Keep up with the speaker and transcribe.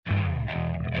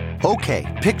Okay,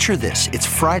 picture this. It's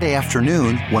Friday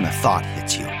afternoon when a thought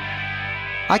hits you.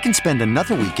 I can spend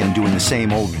another weekend doing the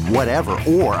same old whatever,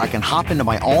 or I can hop into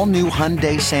my all-new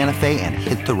Hyundai Santa Fe and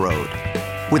hit the road.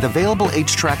 With available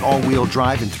H-Track all-wheel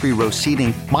drive and 3-row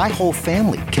seating, my whole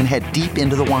family can head deep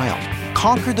into the wild.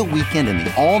 Conquer the weekend in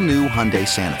the all-new Hyundai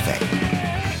Santa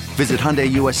Fe. Visit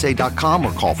HyundaiUSA.com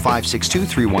or call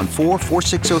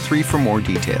 562-314-4603 for more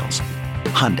details.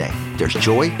 Hyundai, there's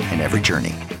joy in every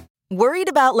journey. Worried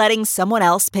about letting someone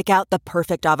else pick out the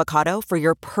perfect avocado for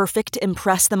your perfect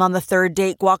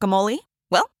impress-them-on-the-third-date guacamole?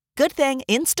 Well, good thing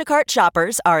Instacart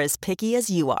shoppers are as picky as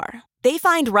you are. They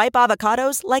find ripe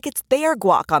avocados like it's their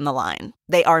guac on the line.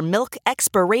 They are milk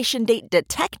expiration date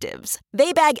detectives.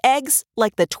 They bag eggs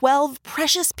like the 12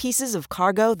 precious pieces of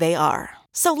cargo they are.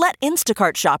 So let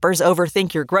Instacart shoppers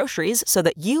overthink your groceries so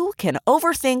that you can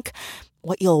overthink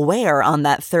what you'll wear on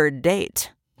that third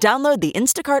date. Download the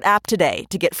Instacart app today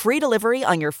to get free delivery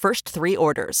on your first 3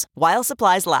 orders, while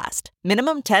supplies last.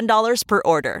 Minimum $10 per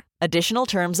order. Additional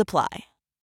terms apply.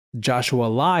 Joshua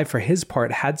Lai, for his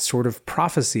part, had sort of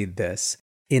prophesied this.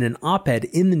 In an op-ed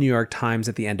in the New York Times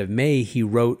at the end of May, he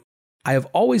wrote, "I have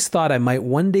always thought I might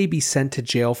one day be sent to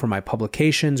jail for my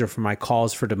publications or for my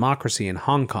calls for democracy in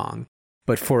Hong Kong.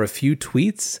 But for a few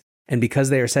tweets, and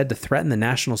because they are said to threaten the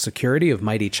national security of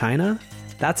mighty China,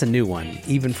 that's a new one,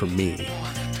 even for me."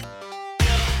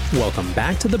 Welcome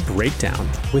back to The Breakdown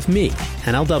with me,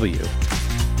 NLW.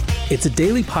 It's a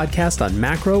daily podcast on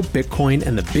macro, Bitcoin,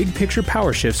 and the big picture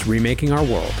power shifts remaking our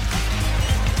world.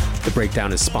 The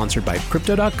Breakdown is sponsored by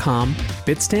Crypto.com,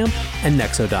 Bitstamp, and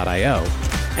Nexo.io,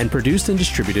 and produced and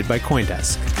distributed by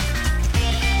CoinDesk.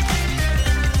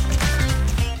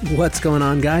 What's going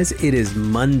on, guys? It is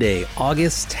Monday,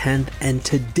 August 10th, and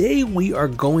today we are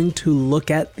going to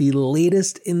look at the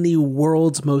latest in the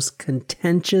world's most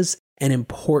contentious and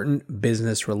important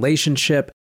business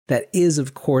relationship. That is,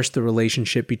 of course, the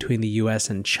relationship between the US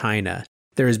and China.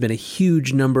 There has been a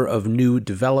huge number of new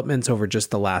developments over just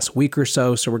the last week or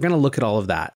so we're going to look at all of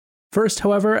that. First,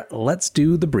 however, let's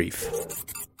do the brief.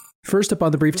 First up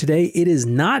on the brief today, it is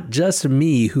not just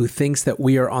me who thinks that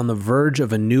we are on the verge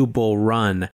of a new bull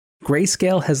run.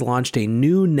 Grayscale has launched a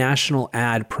new national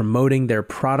ad promoting their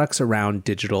products around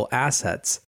digital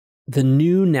assets. The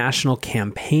new national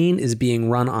campaign is being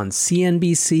run on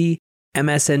CNBC,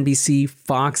 MSNBC,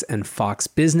 Fox, and Fox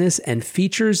Business, and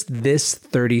features this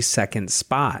 30-second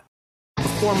spot.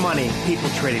 Before money, people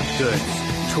traded goods,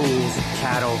 tools,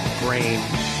 cattle, grain,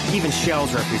 even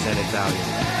shells represented value.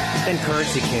 Then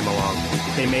currency came along.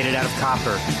 They made it out of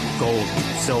copper, gold,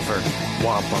 silver,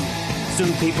 wampum.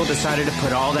 Soon people decided to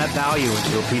put all that value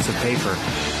into a piece of paper,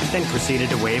 then proceeded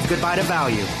to wave goodbye to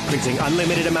value, printing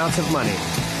unlimited amounts of money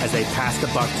as they passed the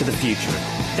buck to the future.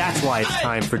 That's why it's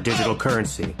time for digital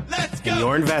currency and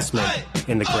your investment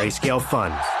in the Grayscale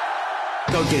funds.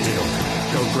 Go digital.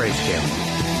 Go Grayscale.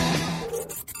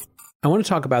 I want to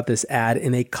talk about this ad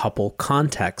in a couple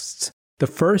contexts. The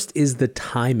first is the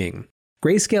timing.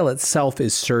 Grayscale itself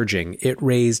is surging. It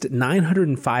raised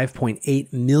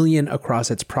 $905.8 million across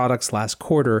its products last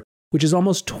quarter, which is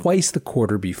almost twice the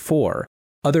quarter before.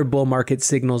 Other bull market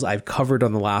signals I've covered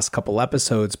on the last couple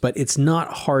episodes, but it's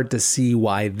not hard to see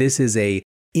why this is an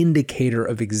indicator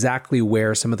of exactly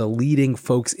where some of the leading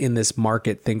folks in this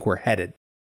market think we're headed.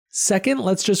 Second,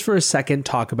 let's just for a second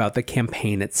talk about the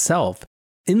campaign itself.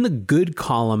 In the good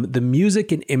column, the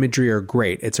music and imagery are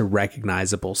great. It's a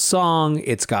recognizable song.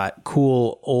 It's got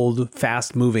cool, old,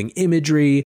 fast-moving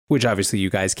imagery, which obviously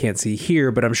you guys can't see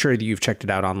here, but I'm sure that you've checked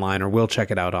it out online or will check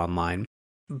it out online.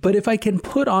 But if I can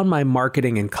put on my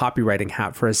marketing and copywriting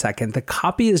hat for a second, the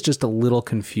copy is just a little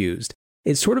confused.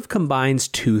 It sort of combines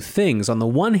two things. On the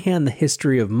one hand, the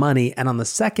history of money, and on the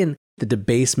second, the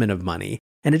debasement of money.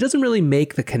 And it doesn't really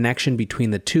make the connection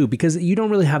between the two because you don't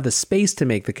really have the space to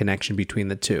make the connection between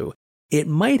the two. It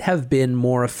might have been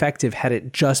more effective had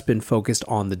it just been focused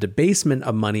on the debasement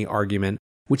of money argument,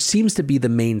 which seems to be the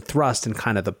main thrust and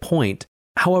kind of the point.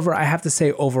 However, I have to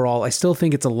say overall, I still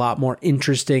think it's a lot more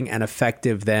interesting and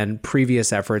effective than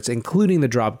previous efforts, including the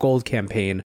Drop Gold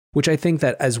campaign, which I think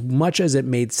that as much as it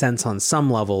made sense on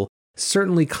some level,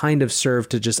 certainly kind of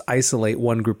served to just isolate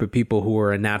one group of people who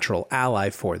were a natural ally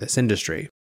for this industry.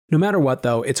 No matter what,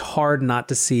 though, it's hard not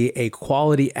to see a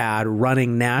quality ad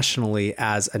running nationally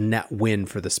as a net win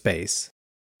for the space.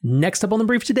 Next up on the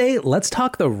brief today, let's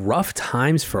talk the rough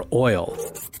times for oil.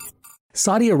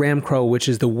 Saudi Aramco, which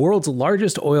is the world's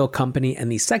largest oil company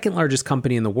and the second largest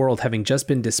company in the world, having just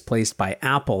been displaced by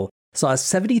Apple, saw a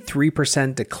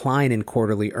 73% decline in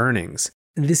quarterly earnings.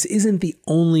 This isn't the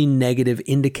only negative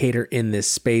indicator in this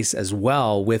space as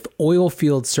well, with oil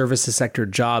field services sector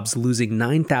jobs losing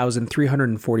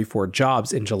 9,344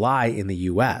 jobs in July in the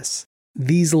US.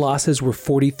 These losses were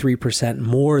 43%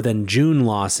 more than June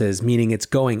losses, meaning it's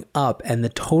going up, and the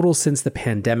total since the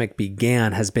pandemic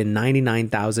began has been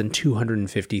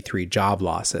 99,253 job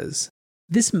losses.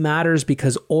 This matters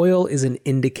because oil is an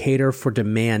indicator for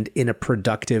demand in a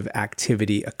productive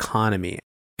activity economy.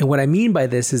 And what I mean by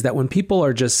this is that when people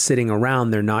are just sitting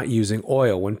around, they're not using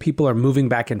oil. When people are moving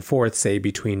back and forth, say,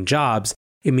 between jobs,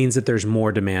 it means that there's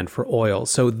more demand for oil.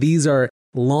 So these are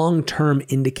long-term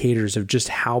indicators of just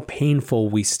how painful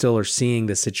we still are seeing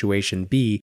the situation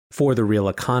be for the real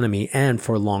economy and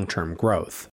for long-term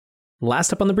growth.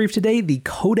 Last up on the brief today, the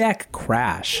Kodak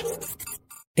crash.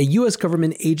 A U.S.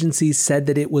 government agency said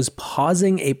that it was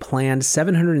pausing a planned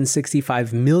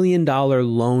 $765 million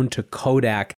loan to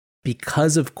Kodak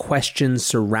because of questions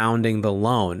surrounding the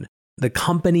loan. The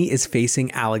company is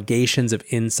facing allegations of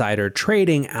insider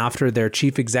trading after their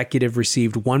chief executive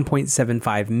received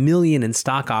 $1.75 million in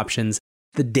stock options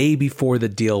the day before the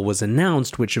deal was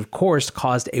announced, which of course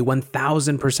caused a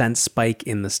 1,000% spike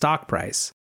in the stock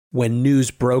price. When news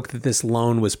broke that this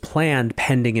loan was planned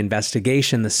pending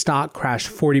investigation, the stock crashed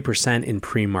 40% in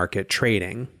pre-market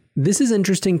trading. This is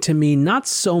interesting to me, not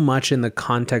so much in the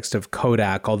context of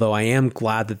Kodak, although I am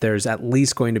glad that there's at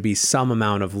least going to be some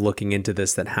amount of looking into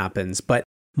this that happens, but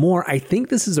more, I think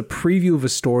this is a preview of a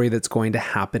story that's going to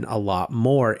happen a lot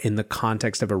more in the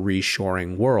context of a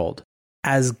reshoring world.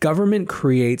 As government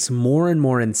creates more and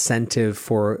more incentive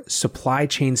for supply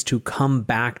chains to come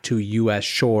back to US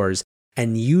shores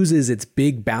and uses its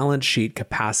big balance sheet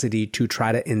capacity to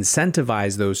try to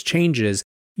incentivize those changes,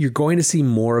 you're going to see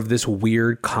more of this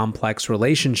weird, complex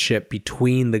relationship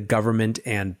between the government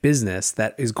and business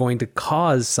that is going to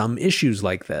cause some issues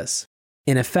like this.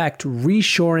 In effect,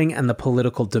 reshoring and the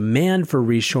political demand for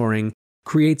reshoring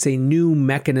creates a new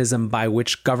mechanism by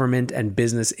which government and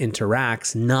business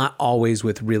interacts, not always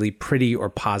with really pretty or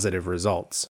positive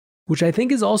results. Which I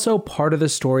think is also part of the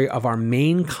story of our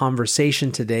main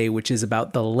conversation today, which is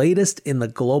about the latest in the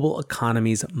global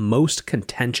economy's most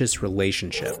contentious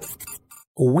relationship.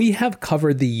 We have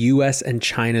covered the US and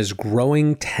China's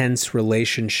growing tense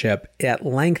relationship at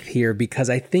length here because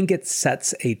I think it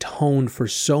sets a tone for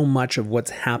so much of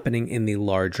what's happening in the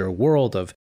larger world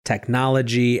of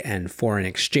technology and foreign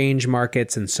exchange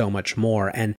markets and so much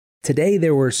more. And today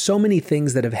there were so many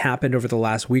things that have happened over the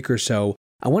last week or so.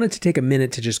 I wanted to take a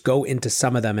minute to just go into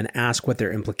some of them and ask what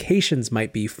their implications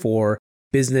might be for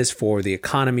business, for the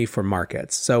economy, for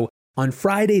markets. So on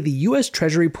Friday, the US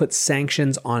Treasury put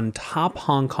sanctions on top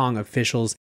Hong Kong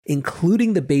officials,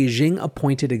 including the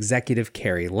Beijing-appointed executive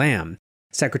Carrie Lam.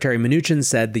 Secretary Mnuchin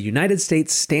said the United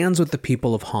States stands with the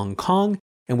people of Hong Kong,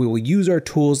 and we will use our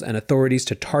tools and authorities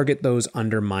to target those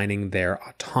undermining their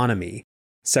autonomy.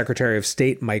 Secretary of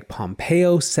State Mike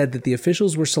Pompeo said that the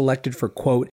officials were selected for,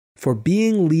 quote, for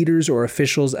being leaders or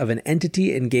officials of an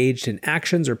entity engaged in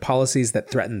actions or policies that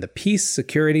threaten the peace,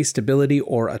 security, stability,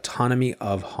 or autonomy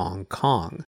of Hong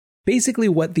Kong. Basically,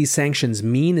 what these sanctions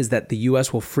mean is that the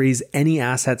US will freeze any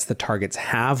assets the targets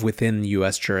have within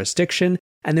US jurisdiction,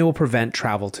 and they will prevent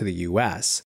travel to the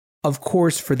US. Of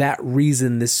course, for that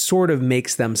reason, this sort of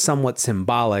makes them somewhat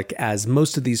symbolic, as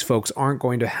most of these folks aren't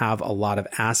going to have a lot of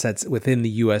assets within the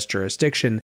US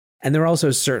jurisdiction, and they're also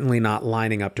certainly not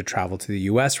lining up to travel to the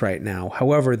US right now.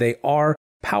 However, they are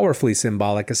powerfully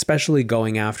symbolic, especially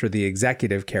going after the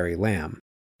executive Carrie Lam.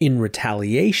 In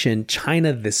retaliation,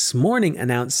 China this morning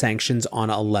announced sanctions on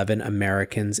 11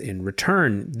 Americans in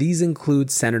return. These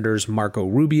include Senators Marco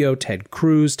Rubio, Ted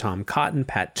Cruz, Tom Cotton,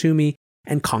 Pat Toomey,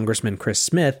 and Congressman Chris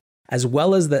Smith, as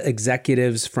well as the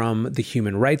executives from the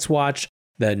Human Rights Watch,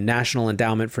 the National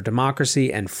Endowment for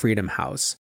Democracy, and Freedom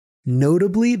House.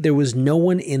 Notably, there was no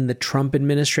one in the Trump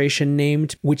administration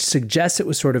named, which suggests it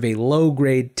was sort of a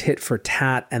low-grade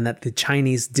tit-for-tat and that the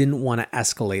Chinese didn't want to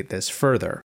escalate this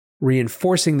further.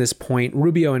 Reinforcing this point,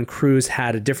 Rubio and Cruz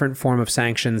had a different form of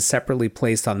sanctions separately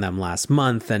placed on them last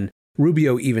month, and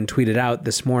Rubio even tweeted out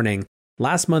this morning,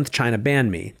 "Last month China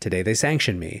banned me, today they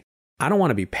sanctioned me. I don't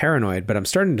want to be paranoid, but I'm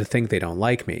starting to think they don't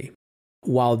like me."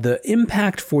 While the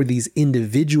impact for these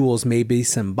individuals may be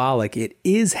symbolic, it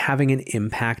is having an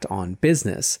impact on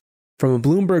business. From a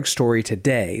Bloomberg story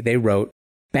today, they wrote,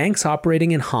 banks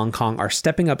operating in Hong Kong are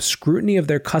stepping up scrutiny of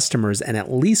their customers, and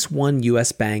at least one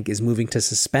U.S. bank is moving to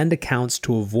suspend accounts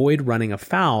to avoid running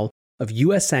afoul of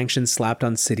U.S. sanctions slapped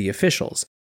on city officials,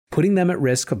 putting them at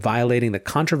risk of violating the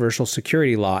controversial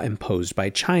security law imposed by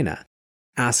China.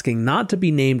 Asking not to be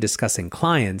named discussing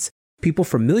clients, People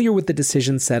familiar with the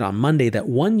decision said on Monday that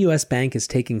one U.S. bank is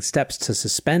taking steps to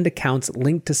suspend accounts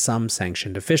linked to some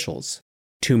sanctioned officials.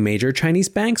 2 major Chinese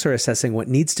banks are assessing what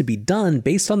needs to be done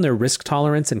based on their risk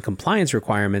tolerance and compliance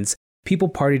requirements, people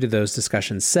party to those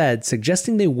discussions said,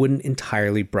 suggesting they wouldn't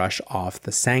entirely brush off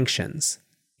the sanctions.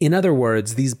 In other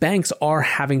words, these banks are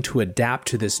having to adapt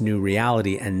to this new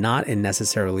reality and not in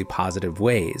necessarily positive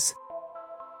ways.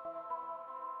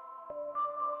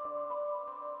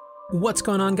 What's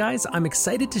going on, guys? I'm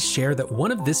excited to share that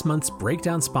one of this month's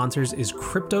breakdown sponsors is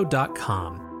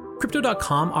Crypto.com.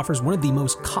 Crypto.com offers one of the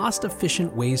most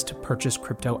cost-efficient ways to purchase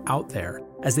crypto out there,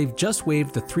 as they've just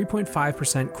waived the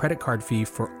 3.5% credit card fee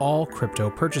for all crypto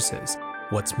purchases.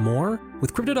 What's more,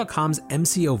 with Crypto.com's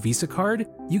MCO Visa card,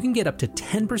 you can get up to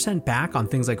 10% back on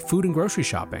things like food and grocery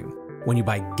shopping. When you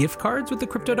buy gift cards with the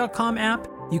Crypto.com app,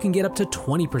 you can get up to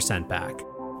 20% back.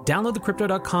 Download the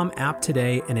Crypto.com app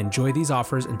today and enjoy these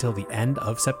offers until the end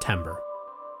of September.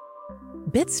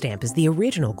 Bitstamp is the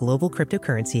original global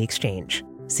cryptocurrency exchange.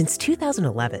 Since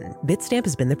 2011, Bitstamp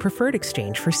has been the preferred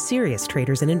exchange for serious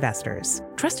traders and investors,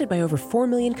 trusted by over 4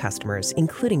 million customers,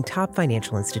 including top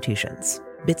financial institutions.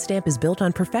 Bitstamp is built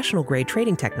on professional-grade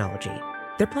trading technology.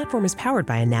 Their platform is powered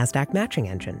by a NASDAQ matching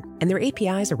engine, and their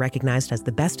APIs are recognized as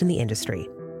the best in the industry.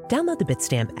 Download the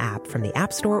Bitstamp app from the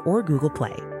App Store or Google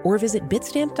Play, or visit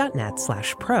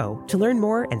bitstamp.net/pro to learn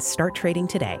more and start trading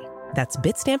today. That's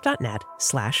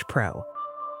bitstamp.net/pro.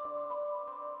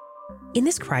 In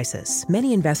this crisis,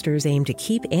 many investors aim to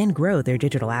keep and grow their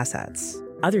digital assets.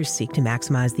 Others seek to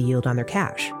maximize the yield on their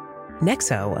cash.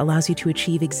 Nexo allows you to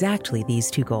achieve exactly these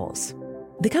 2 goals.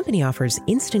 The company offers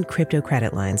instant crypto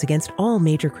credit lines against all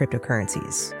major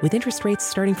cryptocurrencies, with interest rates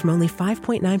starting from only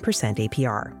 5.9%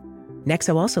 APR.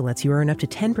 Nexo also lets you earn up to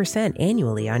 10%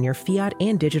 annually on your fiat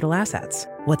and digital assets.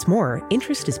 What's more,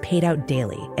 interest is paid out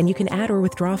daily, and you can add or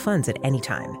withdraw funds at any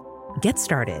time. Get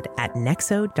started at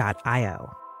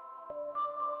nexo.io.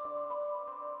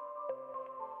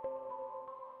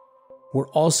 We're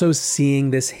also seeing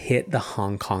this hit the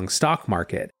Hong Kong stock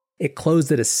market. It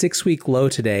closed at a 6-week low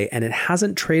today, and it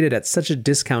hasn't traded at such a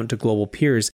discount to global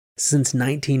peers since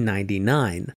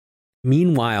 1999.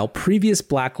 Meanwhile, previous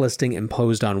blacklisting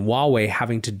imposed on Huawei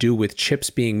having to do with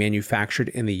chips being manufactured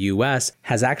in the US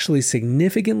has actually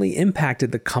significantly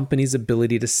impacted the company's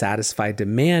ability to satisfy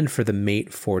demand for the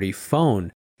Mate 40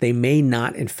 phone. They may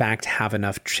not, in fact, have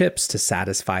enough chips to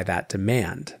satisfy that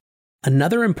demand.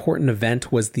 Another important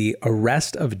event was the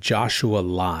arrest of Joshua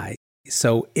Lai.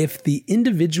 So if the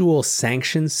individual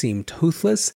sanctions seem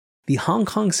toothless, the Hong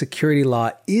Kong security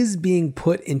law is being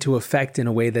put into effect in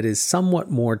a way that is somewhat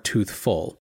more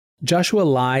toothful. Joshua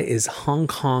Lai is Hong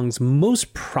Kong's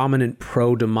most prominent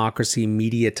pro-democracy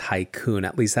media tycoon,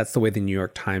 at least that's the way the New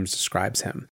York Times describes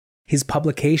him. His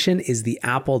publication is the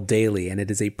Apple Daily, and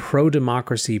it is a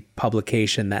pro-democracy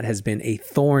publication that has been a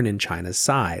thorn in China's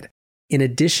side. In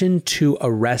addition to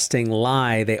arresting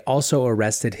Lai, they also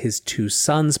arrested his 2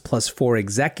 sons plus 4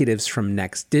 executives from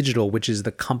Next Digital, which is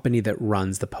the company that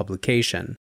runs the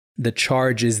publication. The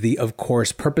charge is the, of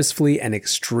course, purposefully and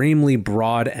extremely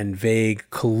broad and vague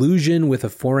collusion with a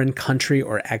foreign country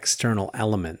or external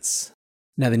elements.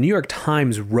 Now, the New York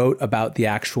Times wrote about the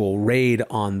actual raid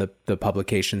on the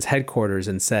publication's headquarters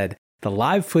and said, "The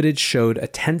live footage showed a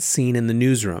tense scene in the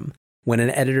newsroom. When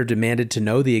an editor demanded to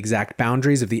know the exact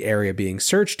boundaries of the area being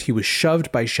searched, he was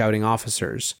shoved by shouting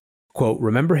officers. Quote,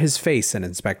 'Remember his face,' an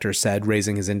inspector said,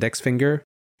 raising his index finger.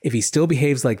 'If he still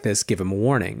behaves like this, give him a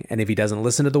warning. And if he doesn't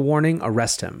listen to the warning,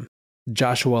 arrest him.'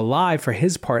 Joshua Lai, for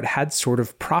his part, had sort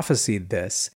of prophesied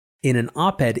this. In an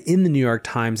op-ed in the New York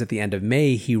Times at the end of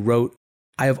May, he wrote,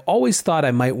 'I have always thought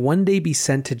I might one day be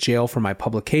sent to jail for my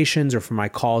publications or for my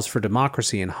calls for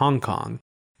democracy in Hong Kong.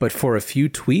 But for a few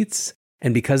tweets,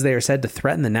 and because they are said to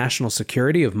threaten the national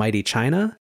security of mighty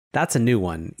China, that's a new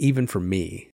one, even for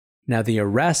me.' Now, the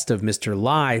arrest of Mr.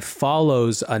 Lai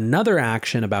follows another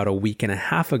action about a week and a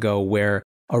half ago where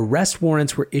arrest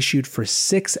warrants were issued for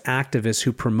 6 activists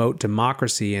who promote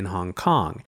democracy in Hong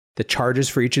Kong. The charges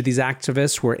for each of these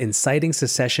activists were inciting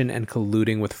secession and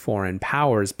colluding with foreign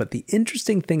powers. But the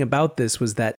interesting thing about this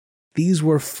was that these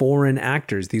were foreign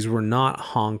actors. These were not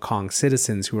Hong Kong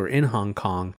citizens who were in Hong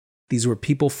Kong. These were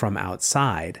people from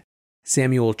outside.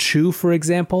 Samuel Chu, for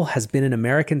example, has been an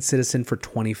American citizen for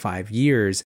 25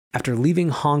 years after leaving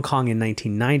Hong Kong in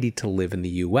 1990 to live in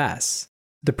the US.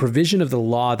 The provision of the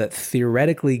law that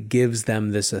theoretically gives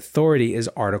them this authority is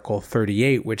Article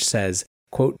 38, which says,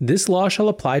 quote, "This law shall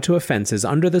apply to offenses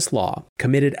under this law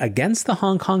committed against the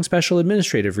Hong Kong Special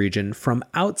Administrative Region from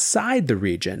outside the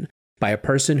region by a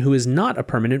person who is not a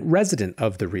permanent resident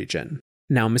of the region."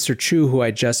 Now, Mr. Chu, who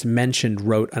I just mentioned,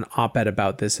 wrote an op-ed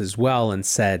about this as well and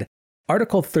said,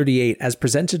 Article 38, as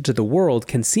presented to the world,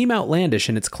 can seem outlandish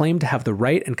in its claim to have the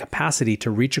right and capacity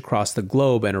to reach across the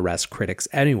globe and arrest critics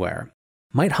anywhere.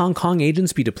 Might Hong Kong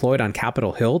agents be deployed on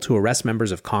Capitol Hill to arrest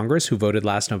members of Congress who voted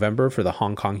last November for the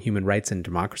Hong Kong Human Rights and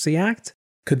Democracy Act?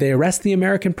 Could they arrest the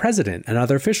American president and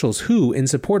other officials who, in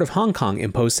support of Hong Kong,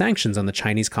 impose sanctions on the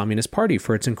Chinese Communist Party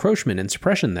for its encroachment and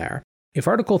suppression there? If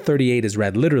Article 38 is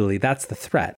read literally, that's the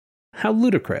threat. How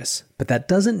ludicrous. But that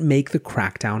doesn't make the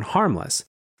crackdown harmless.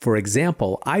 For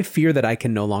example, I fear that I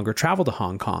can no longer travel to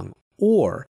Hong Kong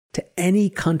or to any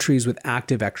countries with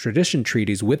active extradition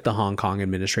treaties with the Hong Kong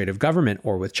administrative government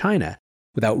or with China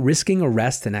without risking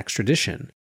arrest and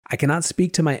extradition. I cannot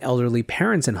speak to my elderly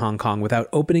parents in Hong Kong without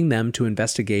opening them to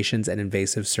investigations and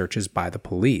invasive searches by the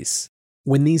police.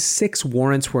 When these 6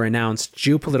 warrants were announced,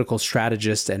 geopolitical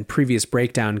strategist and previous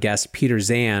Breakdown guest Peter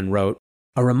Zan wrote,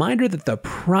 "A reminder that the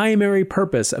primary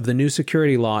purpose of the new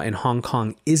security law in Hong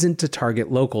Kong isn't to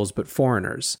target locals but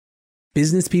foreigners.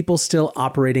 Business people still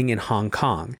operating in Hong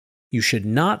Kong. You should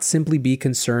not simply be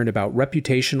concerned about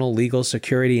reputational, legal,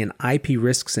 security, and IP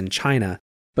risks in China,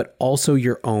 but also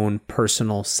your own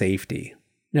personal safety."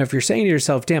 Now, if you're saying to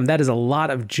yourself, damn, that is a lot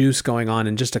of juice going on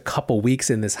in just a couple weeks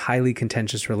in this highly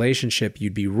contentious relationship,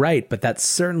 you'd be right, but that's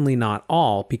certainly not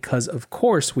all, because of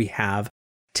course we have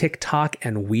TikTok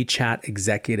and WeChat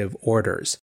executive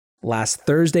orders. Last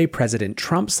Thursday, President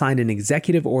Trump signed an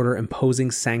executive order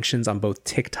imposing sanctions on both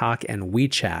TikTok and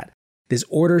WeChat. This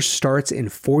order starts in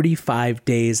 45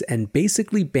 days and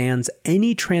basically bans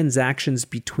any transactions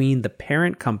between the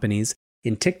parent companies,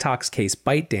 in TikTok's case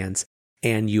ByteDance,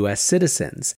 and US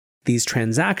citizens. These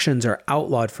transactions are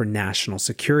outlawed for national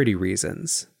security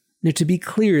reasons. Now, to be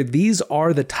clear, these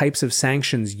are the types of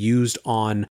sanctions used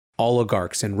on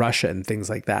oligarchs in Russia and things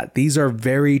like that. These are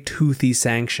very toothy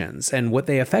sanctions, and what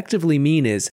they effectively mean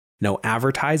is no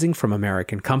advertising from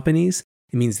American companies.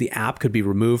 It means the app could be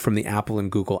removed from the Apple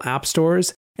and Google app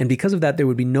stores, and because of that, they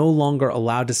would be no longer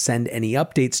allowed to send any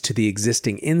updates to the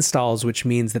existing installs, which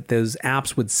means that those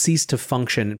apps would cease to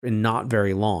function in not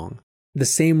very long. The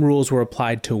same rules were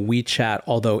applied to WeChat,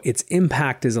 although its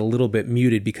impact is a little bit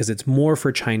muted because it's more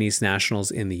for Chinese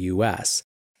nationals in the US.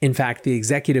 In fact, the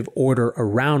executive order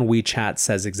around WeChat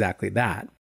says exactly that.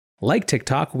 Like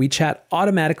TikTok, WeChat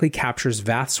automatically captures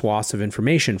vast swaths of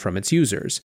information from its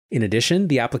users. In addition,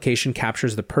 the application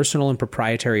captures the personal and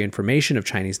proprietary information of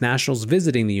Chinese nationals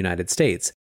visiting the United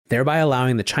States, thereby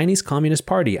allowing the Chinese Communist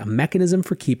Party a mechanism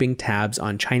for keeping tabs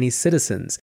on Chinese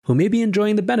citizens who may be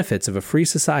enjoying the benefits of a free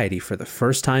society for the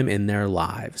first time in their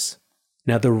lives.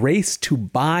 Now, the race to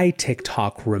buy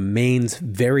TikTok remains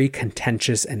very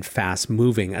contentious and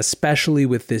fast-moving, especially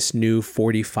with this new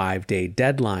 45-day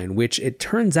deadline, which it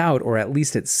turns out, or at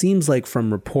least it seems like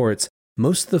from reports,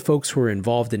 most of the folks who were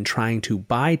involved in trying to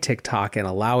buy TikTok and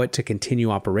allow it to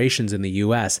continue operations in the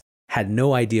US had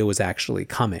no idea was actually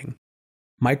coming.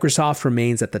 Microsoft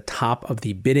remains at the top of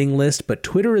the bidding list, but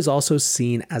Twitter is also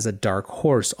seen as a dark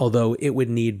horse, although it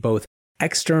would need both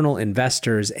external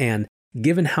investors and,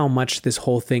 given how much this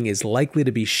whole thing is likely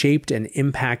to be shaped and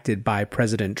impacted by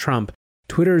President Trump,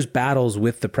 Twitter's battles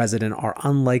with the president are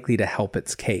unlikely to help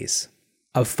its case.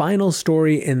 A final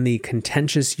story in the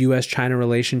contentious US-China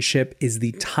relationship is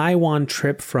the Taiwan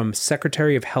trip from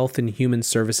Secretary of Health and Human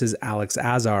Services Alex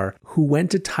Azar, who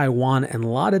went to Taiwan and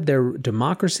lauded their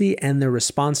democracy and their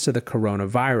response to the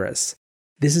coronavirus.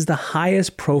 This is the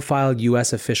highest profile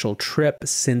US official trip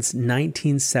since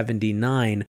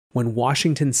 1979, when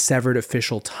Washington severed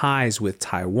official ties with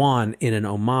Taiwan in an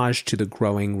homage to the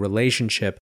growing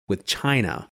relationship with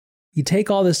China. You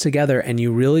take all this together and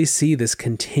you really see this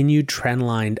continued trend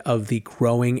line of the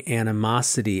growing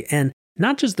animosity, and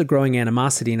not just the growing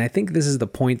animosity, and I think this is the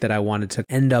point that I wanted to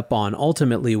end up on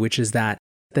ultimately, which is that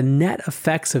the net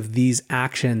effects of these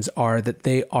actions are that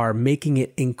they are making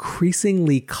it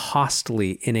increasingly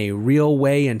costly in a real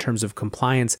way in terms of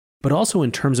compliance, but also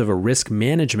in terms of a risk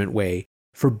management way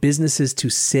for businesses to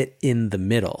sit in the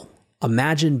middle.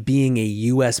 Imagine being a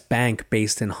US bank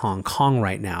based in Hong Kong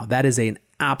right now. That is an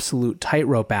absolute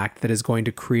tightrope act that is going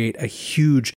to create a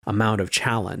huge amount of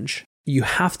challenge. You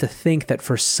have to think that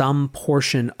for some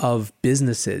portion of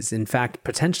businesses, in fact,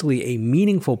 potentially a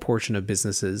meaningful portion of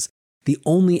businesses, the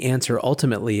only answer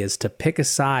ultimately is to pick a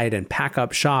side and pack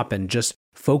up shop and just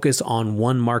focus on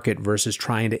one market versus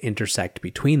trying to intersect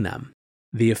between them.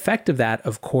 The effect of that,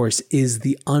 of course, is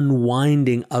the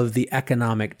unwinding of the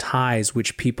economic ties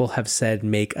which people have said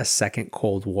make a second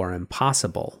Cold War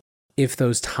impossible. If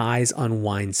those ties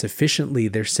unwind sufficiently,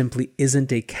 there simply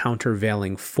isn't a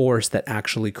countervailing force that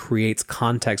actually creates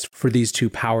context for these two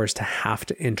powers to have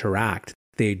to interact.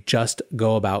 They just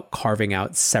go about carving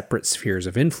out separate spheres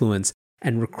of influence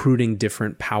and recruiting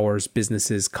different powers,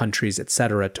 businesses, countries,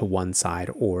 etc. to one side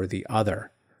or the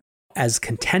other. As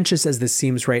contentious as this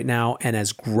seems right now, and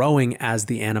as growing as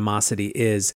the animosity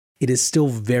is, it is still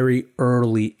very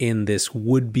early in this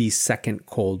would-be second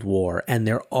Cold War, and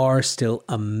there are still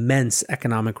immense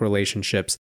economic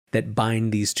relationships that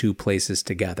bind these two places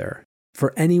together.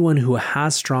 For anyone who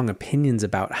has strong opinions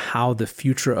about how the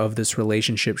future of this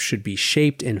relationship should be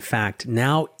shaped, in fact,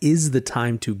 now is the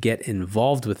time to get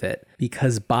involved with it,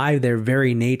 because by their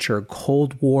very nature,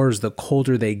 Cold Wars, the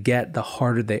colder they get, the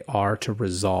harder they are to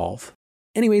resolve.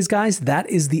 Anyways, guys, that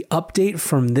is the update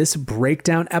from this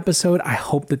breakdown episode. I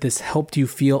hope that this helped you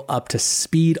feel up to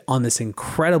speed on this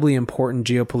incredibly important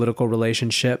geopolitical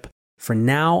relationship. For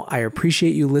now, I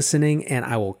appreciate you listening, and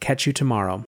I will catch you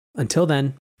tomorrow. Until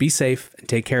then, be safe and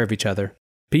take care of each other.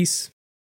 Peace.